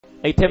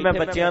ਇੱਥੇ ਮੈਂ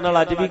ਬੱਚਿਆਂ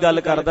ਨਾਲ ਅੱਜ ਵੀ ਗੱਲ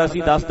ਕਰਦਾ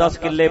ਸੀ, 10-10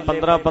 ਕਿੱਲੇ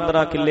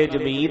 15-15 ਕਿੱਲੇ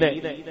ਜ਼ਮੀਨ ਹੈ,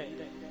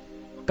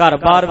 ਘਰ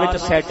ਬਾਰ ਵਿੱਚ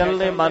ਸੈਟਲ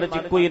ਨੇ, ਮਨ ਚ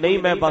ਕੋਈ ਨਹੀਂ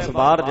ਮੈਂ ਬਸ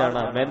ਬਾਹਰ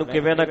ਜਾਣਾ, ਮੈਨੂੰ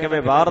ਕਿਵੇਂ ਨਾ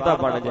ਕਿਵੇਂ ਬਾਹਰ ਦਾ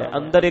ਬਣ ਜਾਏ।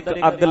 ਅੰਦਰ ਇੱਕ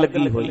ਅੱਗ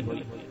ਲੱਗੀ ਹੋਈ,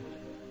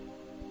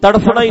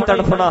 ਤੜਫਣਾ ਹੀ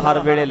ਤੜਫਣਾ ਹਰ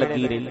ਵੇਲੇ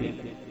ਲੱਗੀ ਰਹਿੰਦੀ,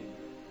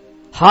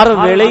 ਹਰ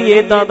ਵੇਲੇ ਹੀ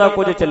ਏਦਾਂ ਦਾ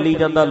ਕੁਝ ਚੱਲੀ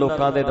ਜਾਂਦਾ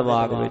ਲੋਕਾਂ ਦੇ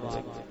ਦਿਮਾਗ ਵਿੱਚ।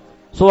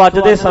 ਸੋ ਅੱਜ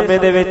ਦੇ ਸਮੇਂ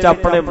ਦੇ ਵਿੱਚ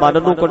ਆਪਣੇ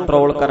ਮਨ ਨੂੰ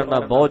ਕੰਟਰੋਲ ਕਰਨਾ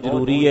ਬਹੁਤ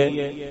ਜ਼ਰੂਰੀ ਹੈ।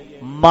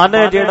 ਮਨ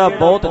ਹੈ ਜਿਹੜਾ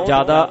ਬਹੁਤ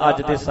ਜ਼ਿਆਦਾ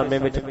ਅੱਜ ਦੇ ਸਮੇਂ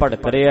ਵਿੱਚ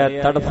ਭੜਕ ਰਿਹਾ,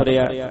 ਤੜਫ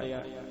ਰਿਹਾ,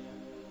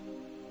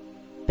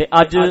 ਤੇ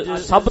ਅੱਜ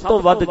ਸਭ ਤੋਂ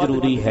ਵੱਧ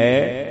ਜ਼ਰੂਰੀ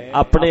ਹੈ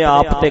ਆਪਣੇ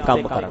ਆਪ ਤੇ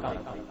ਕੰਮ ਕਰਨਾ,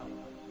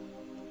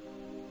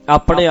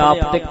 ਆਪਣੇ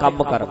ਆਪ ਤੇ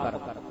ਕੰਮ ਕਰਨਾ,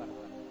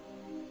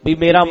 ਵੀ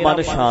ਮੇਰਾ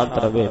ਮਨ ਸ਼ਾਂਤ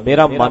ਰਵੇ,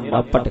 ਮੇਰਾ ਮਨ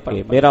ਨਾ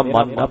ਭਟਕੇ, ਮੇਰਾ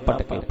ਮਨ ਨਾ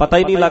ਭਟਕੇ। ਪਤਾ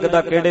ਹੀ ਨਹੀਂ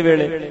ਲੱਗਦਾ ਕਿਹੜੇ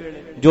ਵੇਲੇ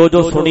ਜੋ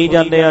ਜੋ ਸੁਣੀ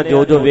ਜਾਂਦੇ ਆ,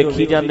 ਜੋ ਜੋ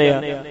ਵੇਖੀ ਜਾਂਦੇ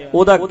ਆ,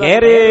 ਉਹਦਾ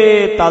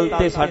ਗਹਿਰੇ ਤਲ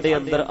ਤੇ ਸਾਡੇ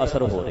ਅੰਦਰ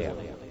ਅਸਰ ਹੋ ਰਿਹਾ।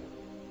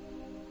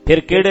 ਫਿਰ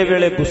ਕਿਹੜੇ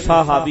ਵੇਲੇ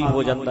ਗੁੱਸਾ ਹਾਵੀ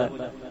ਹੋ ਜਾਂਦਾ,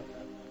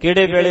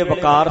 ਕਿਹੜੇ ਵੇਲੇ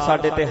ਵਕਾਰ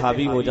ਸਾਡੇ ਤੇ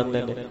ਹਾਵੀ ਹੋ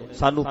ਜਾਂਦੇ ਨੇ,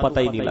 ਸਾਨੂੰ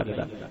ਪਤਾ ਹੀ ਨਹੀਂ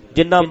ਲੱਗਦਾ।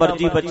 ਜਿੰਨਾ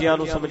ਮਰਜ਼ੀ ਬੱਚਿਆਂ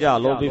ਨੂੰ ਸਮਝਾ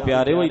ਲਓ ਵੀ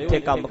ਪਿਆਰਿਓ ਇੱਥੇ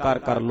ਕੰਮ ਕਾਰ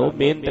ਕਰ ਲਓ,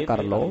 ਮਿਹਨਤ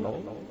ਕਰ ਲਓ,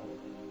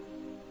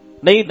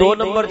 ਨਹੀਂ 2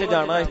 ਨੰਬਰ 'ਚ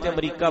ਜਾਣਾ, ਇਸ ਤੇ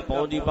ਅਮਰੀਕਾ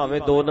ਪਹੁੰਚ ਜੀ, ਭਾਵੇਂ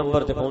 2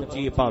 ਨੰਬਰ 'ਚ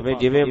ਪਹੁੰਚੀਏ, ਭਾਵੇਂ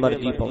ਜਿਵੇਂ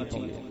ਮਰਜ਼ੀ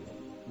ਪਹੁੰਚੀਏ,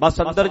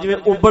 ਬਸ ਅੰਦਰ ਜਿਵੇਂ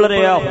ਉਬਲ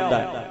ਰਿਹਾ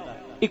ਹੁੰਦਾ,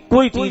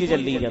 ਇੱਕੋ ਹੀ ਚੀਜ਼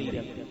ਚੱਲੀ ਜਾਂਦੀ।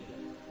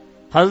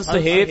 ਹੰਸ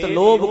ਹੇਤ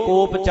ਲੋਭ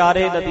ਕੋਪ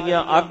ਚਾਰੇ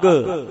ਨਦੀਆਂ ਅੱਗ,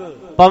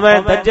 ਪਵੈ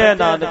ਦੱਜੈ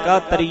ਨਾਨਕਾ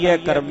ਤਰੀਏ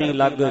ਕਰਮੀ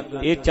ਲੱਗ।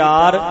 ਇਹ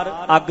 4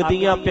 ਅੱਗ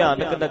ਦੀਆਂ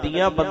ਭਿਆਨਕ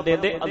ਨਦੀਆਂ ਬੰਦੇ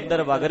ਦੇ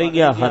ਅੰਦਰ ਵਗ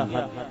ਰਹੀਆਂ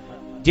ਹਨ,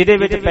 ਜਿਹਦੇ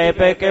ਵਿੱਚ ਪੈ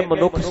ਪੈ ਕੇ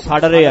ਮਨੁੱਖ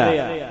ਸੜ ਰਿਹਾ,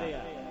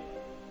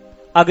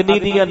 ਅਗਨੀ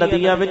ਦੀਆਂ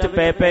ਨਦੀਆਂ ਵਿੱਚ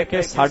ਪੈ ਪੈ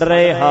ਕੇ ਸੜ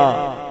ਰਹੇ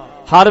ਹਾਂ,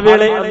 ਹਰ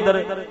ਵੇਲੇ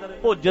ਅੰਦਰ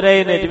ਭੁੱਜ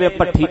ਰਹੇ ਨੇ, ਜਿਵੇਂ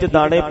ਭੱਠੀ 'ਚ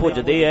ਦਾਣੇ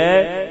ਭੁੱਜਦੇ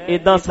ਐ,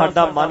 ਏਦਾਂ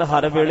ਸਾਡਾ ਮਨ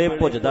ਹਰ ਵੇਲੇ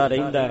ਭੁੱਜਦਾ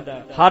ਰਹਿੰਦਾ,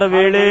 ਹਰ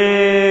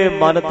ਵੇਲੇ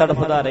ਮਨ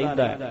ਤੜਫਦਾ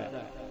ਰਹਿੰਦਾ,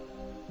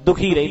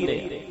 ਦੁਖੀ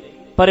ਰਹਿੰਦੇ,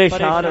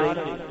 ਪਰੇਸ਼ਾਨ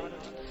ਰਹਿੰਦੇ,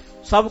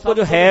 ਸਭ ਕੁਝ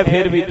ਹੈ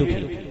ਫਿਰ ਵੀ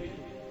ਦੁਖੀ।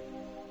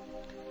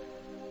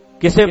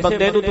 ਕਿਸੇ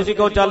ਬੰਦੇ ਨੂੰ ਤੁਸੀਂ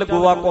ਕਹੋ ਚੱਲ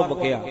ਗੋਆ ਘੁੰਮ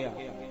ਕੇ ਆ,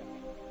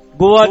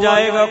 ਗੋਆ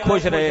ਜਾਏਗਾ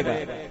ਖੁਸ਼ ਰਹੇਗਾ,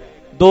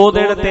 2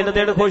 ਦਿਨ 3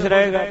 ਦਿਨ ਖੁਸ਼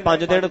ਰਹੇਗਾ,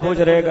 5 ਦਿਨ ਖੁਸ਼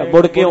ਰਹੇਗਾ,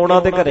 ਮੁੜ ਕੇ ਆਉਣਾ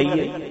ਤੇ ਘਰੇ ਹੀ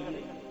ਹੈ।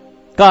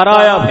 ਘਰ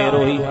ਆਇਆ ਫੇਰ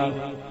ਉਹੀ ਹਾਲ,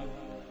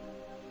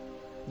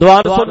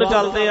 ਦੁਆਰ ਸੁਣ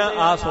ਚੱਲਦੇ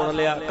ਆ ਸੁਣ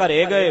ਲਿਆ,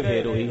 ਘਰੇ ਗਏ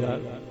ਫੇਰ ਉਹੀ ਹਾਲ।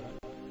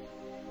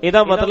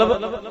 ਇਹਦਾ ਮਤਲਬ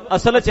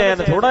ਅਸਲ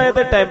ਚੈਨ ਥੋੜਾ, ਇਹ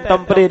ਤੇ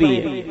ਟੈਂਪਰੇਰੀ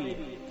ਹੈ।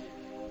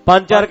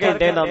 5-4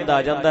 ਘੰਟੇ ਆਨੰਦ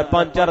ਆ ਜਾਂਦਾ,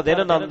 5-4 ਦਿਨ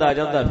ਆਨੰਦ ਆ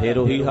ਜਾਂਦਾ, ਫੇਰ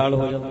ਉਹੀ ਹਾਲ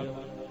ਹੋ ਜਾਂਦਾ,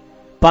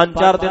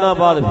 5-4 ਦਿਨਾਂ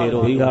ਬਾਅਦ ਫੇਰ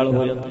ਉਹੀ ਹਾਲ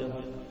ਹੋ ਜਾਂਦਾ।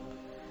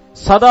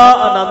 ਸਦਾ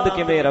ਆਨੰਦ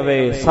ਕਿਵੇਂ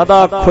ਰਵੇ,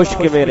 ਸਦਾ ਖੁਸ਼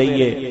ਕਿਵੇਂ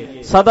ਰਹੀਏ,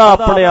 ਸਦਾ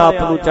ਆਪਣੇ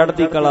ਆਪ ਨੂੰ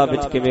ਚੜ੍ਹਦੀ ਕਲਾ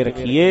ਵਿੱਚ ਕਿਵੇਂ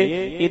ਰੱਖੀਏ,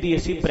 ਇਹਦੀ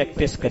ਅਸੀਂ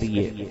ਪ੍ਰੈਕਟਿਸ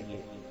ਕਰੀਏ।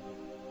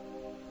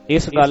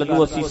 ਇਸ ਗੱਲ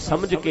ਨੂੰ ਅਸੀਂ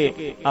ਸਮਝ ਕੇ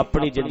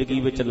ਆਪਣੀ ਜ਼ਿੰਦਗੀ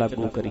ਵਿੱਚ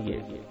ਲਾਗੂ ਕਰੀਏ,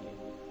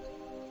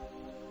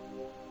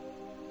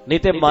 ਨਹੀਂ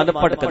ਤੇ ਮਨ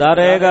ਭਟਕਦਾ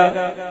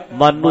ਰਹੇਗਾ,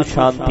 ਮਨ ਨੂੰ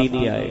ਸ਼ਾਂਤੀ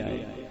ਨਹੀਂ ਆਏਗੀ।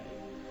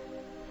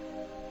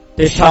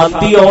 ਤੇ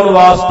ਸ਼ਾਂਤੀ ਆਉਣ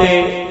ਵਾਸਤੇ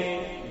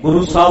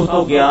ਗੁਰੂ ਸਾਹਿਬ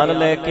ਤੋਂ ਗਿਆਨ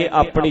ਲੈ ਕੇ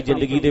ਆਪਣੀ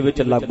ਜ਼ਿੰਦਗੀ ਦੇ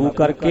ਵਿੱਚ ਲਾਗੂ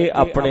ਕਰਕੇ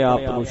ਆਪਣੇ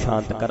ਆਪ ਨੂੰ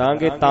ਸ਼ਾਂਤ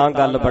ਕਰਾਂਗੇ ਤਾਂ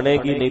ਗੱਲ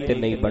ਬਣੇਗੀ, ਨਹੀਂ ਤੇ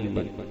ਨਹੀਂ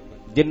ਬਣਨੀ।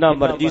 ਜਿੰਨਾ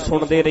ਮਰਜ਼ੀ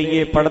ਸੁਣਦੇ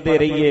ਰਹੀਏ, ਪੜ੍ਹਦੇ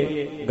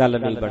ਰਹੀਏ, ਗੱਲ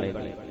ਨਹੀਂ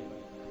ਬਣੇਗੀ।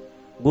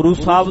 ਗੁਰੂ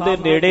ਸਾਹਿਬ ਦੇ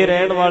ਨੇੜੇ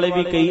ਰਹਿਣ ਵਾਲੇ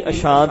ਵੀ ਕਈ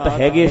ਅਸ਼ਾਂਤ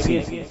ਹੈਗੇ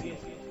ਸੀ,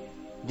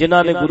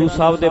 ਜਿਨ੍ਹਾਂ ਨੇ ਗੁਰੂ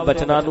ਸਾਹਿਬ ਦੇ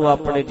ਬਚਨਾਂ ਨੂੰ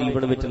ਆਪਣੇ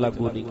ਜੀਵਨ ਵਿੱਚ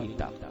ਲਾਗੂ ਨਹੀਂ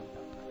ਕੀਤਾ।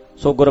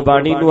 ਸੋ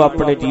ਗੁਰਬਾਣੀ ਨੂੰ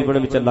ਆਪਣੇ ਜੀਵਨ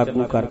ਵਿੱਚ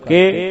ਲਾਗੂ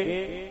ਕਰਕੇ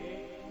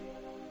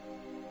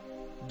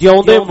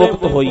ਜਿਉਂਦੇ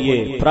ਮੁਕਤ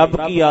ਹੋਈਏ। ਪ੍ਰਭ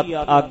ਕੀ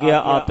ਆਗਿਆ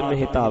ਆਤਮ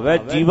ਹਿਤਾਵੈ,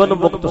 ਜੀਵਨ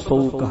ਮੁਕਤ ਸੋ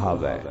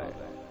ਕਹਾਵੈ।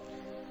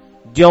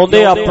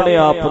 ਜਿਉਂਦੇ ਆਪਣੇ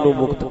ਆਪ ਨੂੰ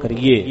ਮੁਕਤ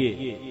ਕਰੀਏ।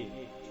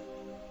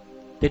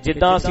 ਤੇ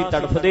ਜਿੱਦਾਂ ਅਸੀਂ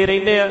ਤੜਫਦੇ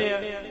ਰਹਿੰਦੇ ਆ,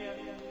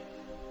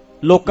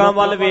 ਲੋਕਾਂ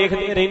ਵੱਲ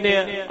ਵੇਖਦੇ ਰਹਿੰਦੇ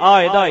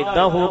ਆ, ਇਹਦਾ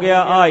ਏਦਾਂ ਹੋ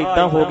ਗਿਆ,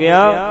 ਏਦਾਂ ਹੋ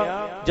ਗਿਆ,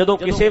 ਜਦੋਂ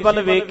ਕਿਸੇ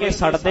ਵੱਲ ਵੇਖ ਕੇ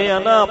ਸੜਦੇ ਆ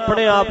ਨਾ,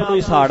 ਆਪਣੇ ਆਪ ਨੂੰ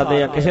ਹੀ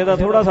ਸਾੜਦੇ ਆ, ਕਿਸੇ ਦਾ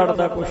ਥੋੜਾ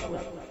ਸੜਦਾ ਕੁਛ।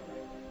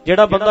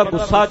 ਜਿਹੜਾ ਬੰਦਾ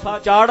ਗੁੱਸਾ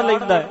ਚਾੜ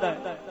ਲੈਂਦਾ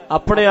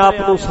ਆਪਣੇ ਆਪ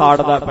ਨੂੰ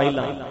ਸਾੜਦਾ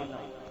ਪਹਿਲਾਂ,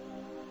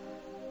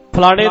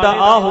 ਫਲਾਣੇ ਦਾ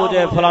ਆ ਹੋ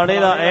ਜਾਏ, ਫਲਾਣੇ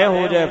ਦਾ ਐ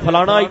ਹੋ ਜਾਏ,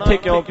 ਫਲਾਣਾ ਇੱਥੇ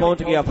ਕਿਉਂ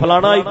ਪਹੁੰਚ ਗਿਆ,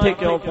 ਫਲਾਣਾ ਇੱਥੇ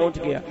ਕਿਉਂ ਪਹੁੰਚ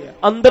ਗਿਆ,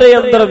 ਅੰਦਰੇ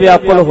ਅੰਦਰ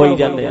ਵਿਆਕੁਲ ਹੋਈ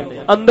ਜਾਂਦੇ ਆ,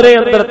 ਅੰਦਰੇ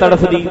ਅੰਦਰ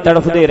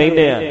ਤੜਫਦੇ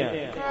ਰਹਿੰਦੇ ਆ।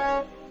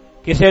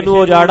 ਕਿਸੇ ਨੂੰ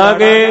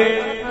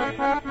ਉਜਾੜਾਂਗੇ,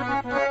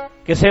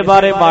 ਕਿਸੇ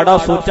ਬਾਰੇ ਮਾੜਾ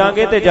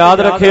ਸੋਚਾਂਗੇ ਤੇ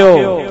ਯਾਦ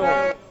ਰੱਖਿਓ,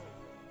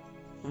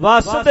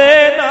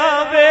 ਵਸਦੇ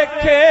ਨਾ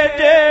ਵੇਖੇ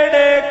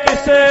ਜਿਹੜੇ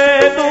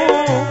ਕਿਸੇ ਨੂੰ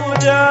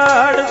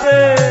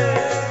ਉਜਾੜਦੇ,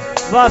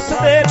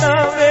 ਵਸਦੇ ਨਾ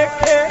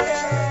ਵੇਖੇ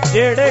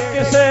ਜਿਹੜੇ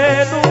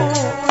ਕਿਸੇ ਨੂੰ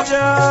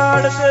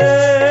ਉਜਾੜਦੇ,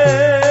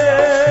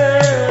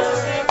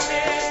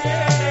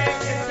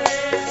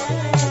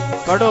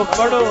 ਪੜੋ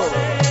ਪੜੋ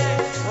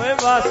ਓਏ,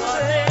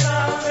 ਵਸਦੇ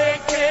ਨਾ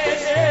ਵੇਖੇ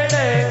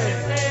ਜਿਹੜੇ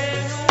ਕਿਸੇ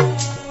ਨੂੰ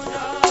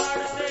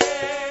ਉਜਾੜਦੇ,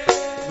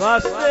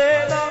 ਵਸਦੇ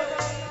ਨਾ,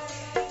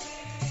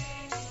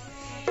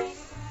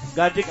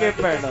 ਗੱਜ ਕੇ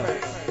ਪੈਣਾ।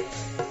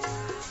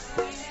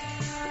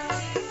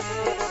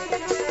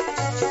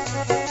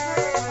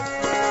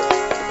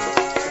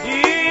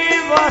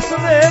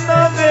 ਵਸਦੇ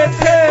ਨਾ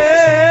ਵੇਖੇ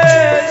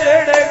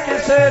ਜਿਹੜੇ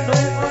ਕਿਸੇ ਨੂੰ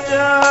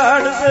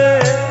ਉਜਾੜਦੇ,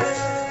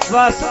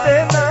 ਵਸਦੇ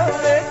ਨਾ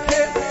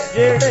ਵੇਖੇ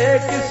ਜਿਹੜੇ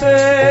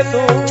ਕਿਸੇ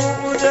ਨੂੰ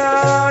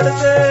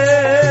ਉਜਾੜਦੇ,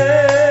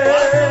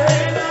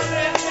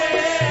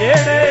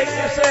 ਜਿਹੜੇ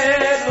ਕਿਸੇ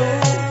ਨੂੰ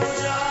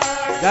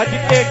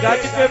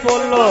ਗੱਜ ਕੇ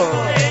ਬੋਲੋ।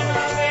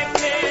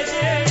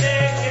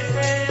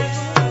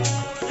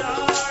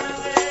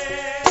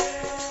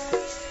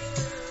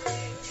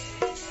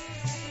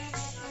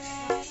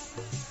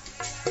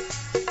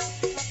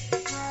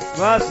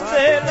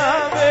 ਵਸਦੇ ਨਾ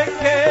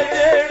ਵੇਖੇ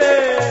ਜਿਹੜੇ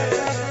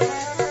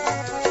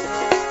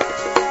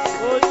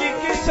ਉਹ ਜੀ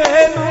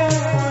ਕਿਸੇ ਨੂੰ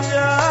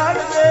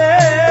ਜਾਣਦੇ,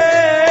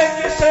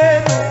 ਕਿਸੇ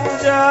ਨੂੰ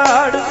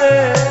ਜਾਣਦੇ,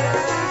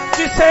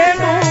 ਕਿਸੇ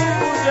ਨੂੰ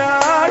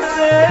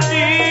ਜਾਣਦੇ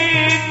ਜੀ,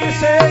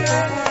 ਕਿਸੇ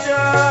ਨੂੰ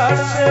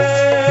ਜਾਣਦੇ,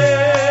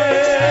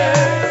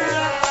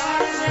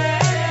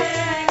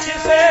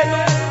 ਕਿਸੇ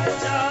ਨੂੰ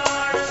ਜਾਣਦੇ,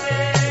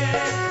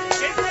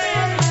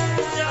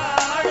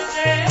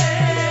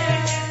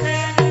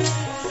 ਕਿਸੇ ਨੂੰ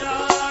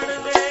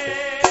ਜਾਣਦੇ,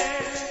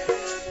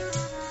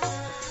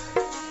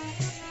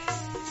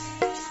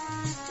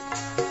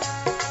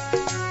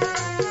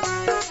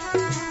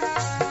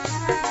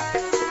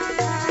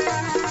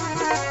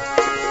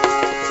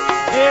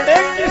 ਜਿਹੜੇ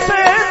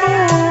ਕਿਸੇ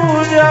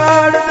ਨੂੰ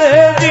ਜਾਣਦੇ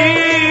ਜੀ,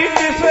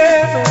 ਕਿਸੇ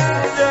ਨੂੰ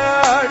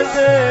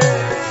ਜਾਣਦੇ,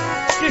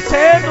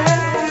 ਕਿਸੇ ਨੂੰ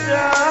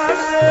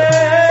ਜਾਣਦੇ,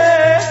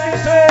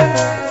 ਕਿਸੇ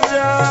ਨੂੰ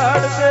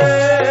ਜਾਣਦੇ,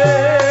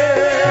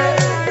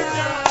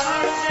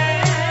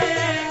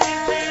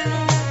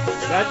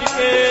 ਗੱਜ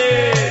ਕੇ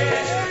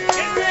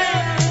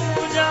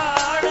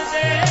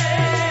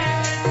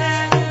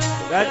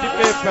ਗੱਜ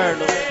ਕੇ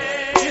ਭੈਣੋ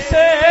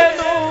ਕਿਸੇ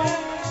ਨੂੰ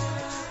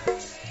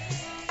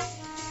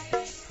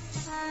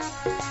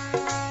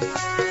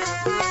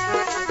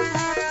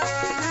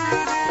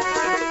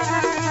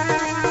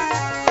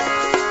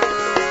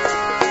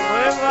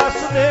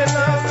ਵਸਦੇ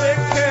ਨਾ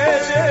ਵੇਖੇ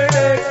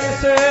ਜਿਹੜੇ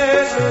ਕਿਸੇ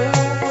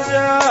ਨੂੰ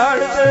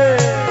ਜਾਣਦੇ,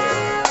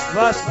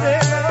 ਵਸਦੇ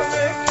ਨਾ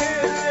ਵੇਖੇ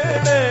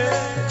ਜਿਹੜੇ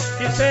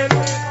ਕਿਸੇ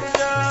ਨੂੰ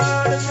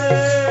ਜਾਣਦੇ,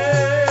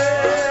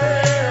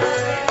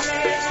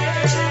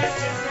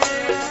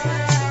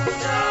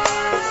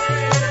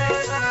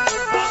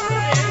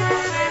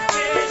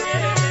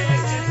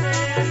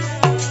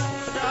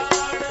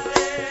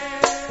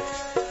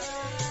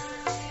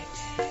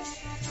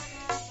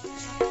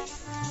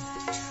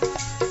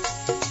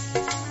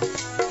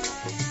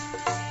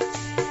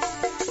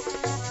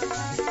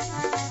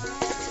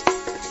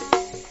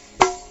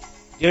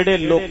 ਜਿਹੜੇ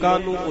ਲੋਕਾਂ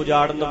ਨੂੰ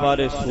ਉਜਾੜਨ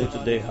ਬਾਰੇ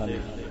ਸੋਚਦੇ ਹਨ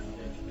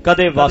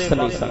ਕਦੇ ਵਸ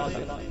ਨਹੀਂ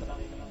ਸਕਦੇ।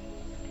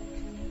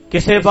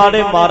 ਕਿਸੇ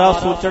ਬਾਰੇ ਮਾੜਾ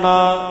ਸੋਚਣਾ,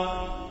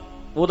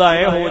 ਉਹਦਾ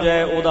ਇਹ ਹੋ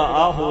ਜਾਏ, ਉਹਦਾ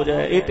ਆਹ ਹੋ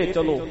ਜਾਏ, ਇਹ ਤੇ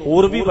ਚਲੋ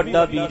ਹੋਰ ਵੀ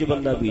ਵੱਡਾ ਬੀਜ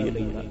ਬੰਦਾ ਬੀਜ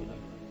ਲੈਂਦਾ,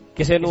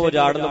 ਕਿਸੇ ਨੂੰ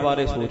ਉਜਾੜਨ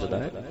ਬਾਰੇ ਸੋਚਦਾ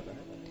ਹੈ।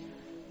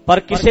 ਪਰ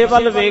ਕਿਸੇ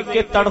ਵੱਲ ਵੇਖ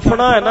ਕੇ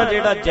ਤੜਫਣਾ ਹੈ ਨਾ,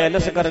 ਜਿਹੜਾ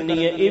ਜੈਲਸ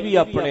ਕਰਨੀ ਹੈ, ਇਹ ਵੀ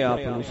ਆਪਣੇ ਆਪ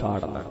ਨੂੰ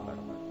ਸਾੜਨਾ।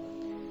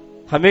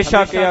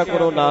 ਹਮੇਸ਼ਾ ਕਿਹਾ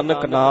ਕਰੋ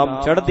ਨਾਨਕ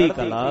ਨਾਮ ਚੜ੍ਹਦੀ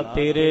ਕਲਾ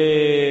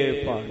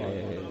ਤੇਰੇ ਭਾਣੇ,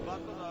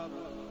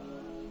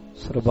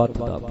 ਸਰਬੱਤ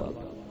ਦਾ ਭਲਾ,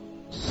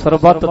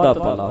 ਸਰਬੱਤ ਦਾ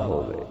ਭਲਾ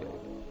ਹੋਵੇ,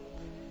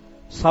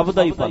 ਸਭ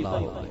ਦਾ ਹੀ ਭਲਾ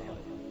ਹੋਵੇ,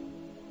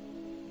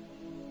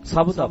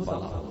 ਸਭ ਦਾ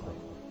ਭਲਾ ਹੋਵੇ,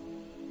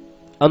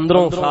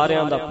 ਅੰਦਰੋਂ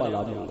ਸਾਰਿਆਂ ਦਾ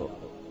ਭਲਾ ਮੰਗੋ।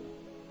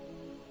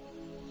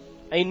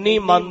 ਇੰਨੀ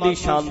ਮਨ ਦੀ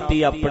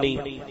ਸ਼ਾਂਤੀ ਆਪਣੀ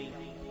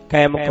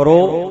ਕਾਇਮ ਕਰੋ।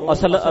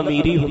 ਅਸਲ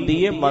ਅਮੀਰੀ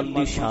ਹੁੰਦੀ ਹੈ ਮਨ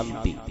ਦੀ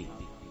ਸ਼ਾਂਤੀ।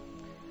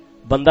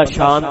 ਬੰਦਾ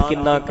ਸ਼ਾਂਤ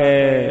ਕਿੰਨਾ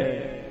ਕਹੇ,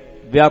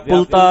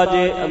 ਵਿਆਕੁਲਤਾ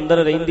ਜੇ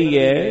ਅੰਦਰ ਰਹਿੰਦੀ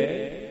ਹੈ,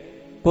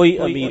 ਕੋਈ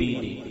ਅਮੀਰੀ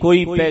ਨਹੀਂ,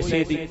 ਕੋਈ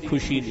ਪੈਸੇ ਦੀ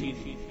ਖੁਸ਼ੀ ਨਹੀਂ।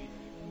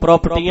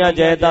 ਪ੍ਰਾਪਰਟੀਆਂ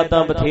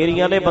ਜਾਇਦਾਦਾਂ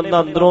ਬਥੇਰੀਆਂ ਨੇ,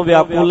 ਬੰਦਾ ਅੰਦਰੋਂ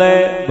ਵਿਆਕੁਲ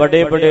ਹੈ।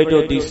 ਬੜੇ ਬੜੇ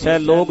ਜੋ ਦਿਸੈ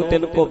ਲੋਗ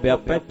ਤਿਨ ਕੋ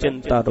ਵਿਆਪੈ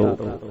ਚਿੰਤਾ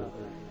ਰੋਗ।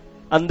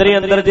 ਅੰਦਰੇ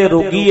ਅੰਦਰ ਜੇ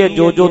ਰੋਗੀ ਹੈ,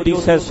 ਜੋ ਜੋ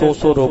ਦਿਸੈ ਸੋ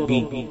ਸੋ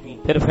ਰੋਗੀ,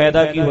 ਫਿਰ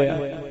ਫਾਇਦਾ ਕੀ ਹੋਇਆ?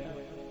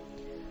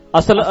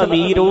 ਅਸਲ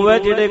ਅਮੀਰ ਉਹ ਹੈ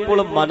ਜਿਹੜੇ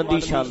ਕੋਲ ਮਨ ਦੀ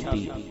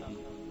ਸ਼ਾਂਤੀ।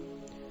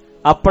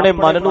 ਆਪਣੇ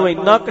ਮਨ ਨੂੰ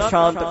ਇੰਨਾ ਕੁ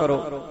ਸ਼ਾਂਤ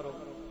ਕਰੋ,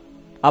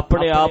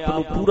 ਆਪਣੇ ਆਪ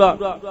ਨੂੰ ਪੂਰਾ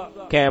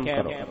ਕਾਇਮ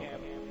ਕਰੋ,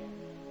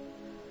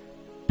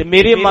 ਤੇ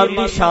ਮੇਰੇ ਮਨ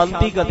ਦੀ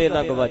ਸ਼ਾਂਤੀ ਕਦੇ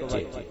ਨਾ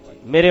ਗਵਾਚੇ,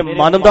 ਮੇਰੇ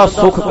ਮਨ ਦਾ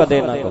ਸੁੱਖ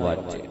ਕਦੇ ਨਾ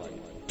ਗਵਾਚੇ।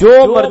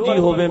 ਜੋ ਮਰਜ਼ੀ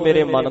ਹੋਵੇ,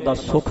 ਮੇਰੇ ਮਨ ਦਾ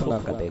ਸੁੱਖ ਨਾ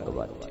ਕਦੇ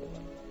ਗਵਾਚੇ।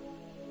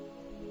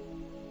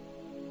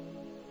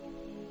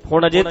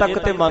 ਹੁਣ ਅਜੇ ਤੱਕ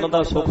ਤੇ ਮਨ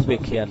ਦਾ ਸੁੱਖ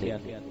ਵੇਖਿਆ ਨਹੀਂ,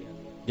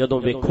 ਜਦੋਂ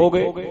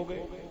ਵੇਖੋਗੇ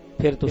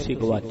ਫਿਰ ਤੁਸੀਂ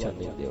ਗਵਾਚਣ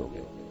ਨਹੀਂ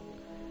ਦਿਓਗੇ।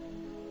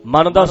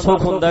 ਮਨ ਦਾ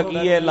ਸੁੱਖ ਹੁੰਦਾ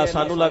ਕੀ ਹੈ?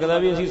 ਸਾਨੂੰ ਲੱਗਦਾ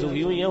ਵੀ ਅਸੀਂ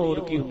ਸੁਖੀ ਹੋਈ ਹਾਂ, ਹੋਰ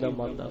ਕੀ ਹੁੰਦਾ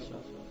ਮਨ ਦਾ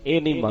ਸੁੱਖ?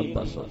 ਇਹ ਨਹੀਂ ਮਨ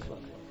ਦਾ ਸੁੱਖ।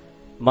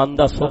 ਮਨ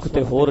ਦਾ ਸੁੱਖ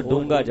ਤੇ ਹੋਰ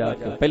ਡੂੰਘਾ ਜਾ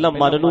ਕੇ, ਪਹਿਲਾਂ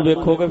ਮਨ ਨੂੰ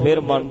ਵੇਖੋਗੇ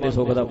ਫਿਰ ਮਨ ਦੇ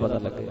ਸੁੱਖ ਦਾ ਪਤਾ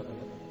ਲੱਗੇਗਾ।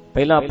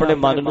 ਪਹਿਲਾਂ ਆਪਣੇ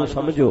ਮਨ ਨੂੰ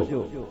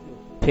ਸਮਝੋ,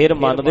 ਫਿਰ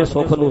ਮਨ ਦੇ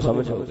ਸੁੱਖ ਨੂੰ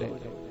ਸਮਝੋਗੇ।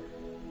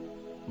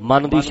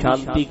 ਮਨ ਦੀ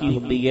ਸ਼ਾਂਤੀ ਕੀ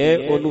ਹੁੰਦੀ ਹੈ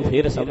ਉਹਨੂੰ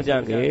ਫਿਰ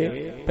ਸਮਝਾਂਗੇ,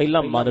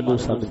 ਪਹਿਲਾਂ ਮਨ ਨੂੰ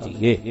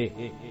ਸਮਝੀਏ।